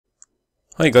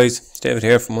Hi guys, it's David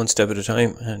here from One Step at a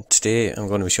Time, and today I'm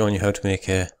going to be showing you how to make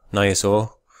an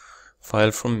ISO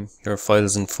file from your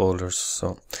files and folders.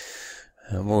 So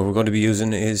what we're going to be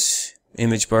using is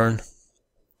ImageBurn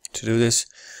to do this,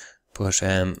 but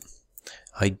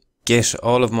I get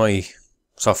all of my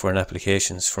software and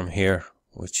applications from here,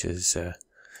 which is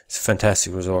it's a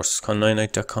fantastic resource. It's called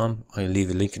nianite.com. I'll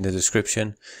leave a link in the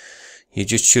description. You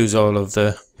just choose all of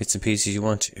the bits and pieces you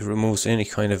want. It removes any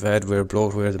kind of adware,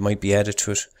 bloatware that might be added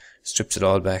to it, strips it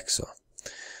all back. So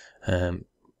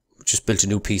just built a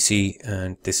new PC,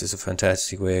 and this is a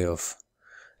fantastic way of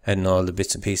adding all the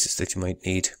bits and pieces that you might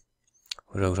need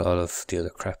without all of the other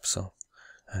crap. So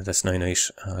that's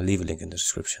Nianite. I'll leave a link in the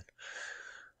description.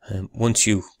 Once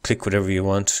you click whatever you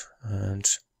want, and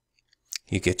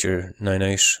you get your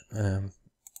Nianite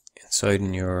inside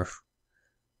in your,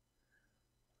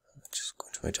 just go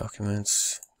into my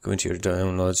documents, go into your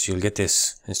downloads, you'll get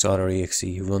this installer.exe.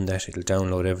 You run that, it'll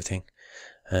download everything,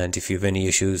 and if you have any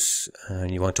issues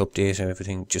and you want to update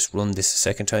everything, just run this a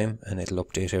second time and it'll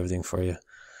update everything for you.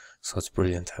 So it's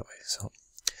brilliant that way. So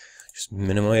just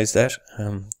minimize that.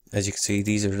 As you can see,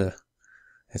 these are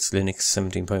it's Linux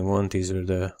 17.1. These are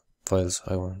the files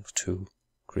I want to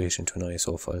create into an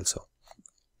ISO file. So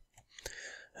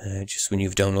just when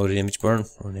you've downloaded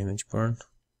ImageBurn, run ImageBurn.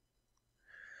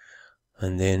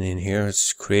 And then in here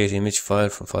it's create image file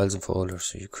from files and folders.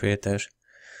 So you create that,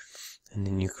 and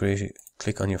then you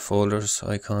click on your folders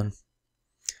icon,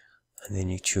 and then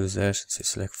you choose that and say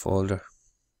select folder,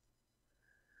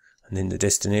 and then the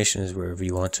destination is wherever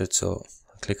you want it. So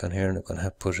I'll click on here and I'm going to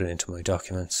have to put it into my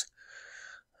documents.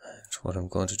 And what I'm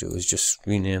going to do is just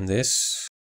rename this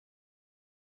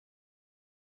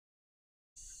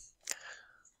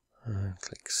and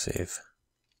click save.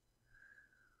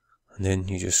 And then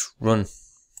you just run,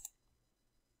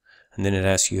 and then it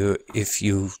asks you if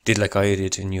you did like I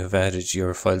did and you have added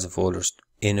your files and folders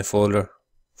in a folder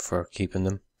for keeping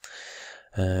them.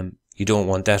 You don't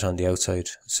want that on the outside,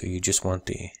 so you just want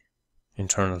the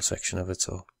internal section of it.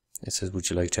 So it says would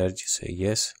you like to add it? You say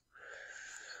yes,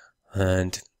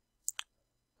 and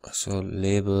so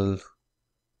label, I'm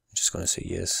just going to say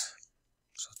yes.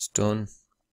 So it's done.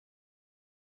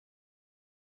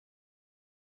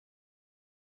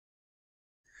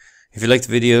 If you liked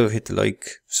the video, hit the like,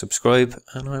 subscribe,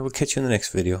 and I will catch you in the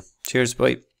next video. Cheers,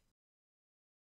 bye.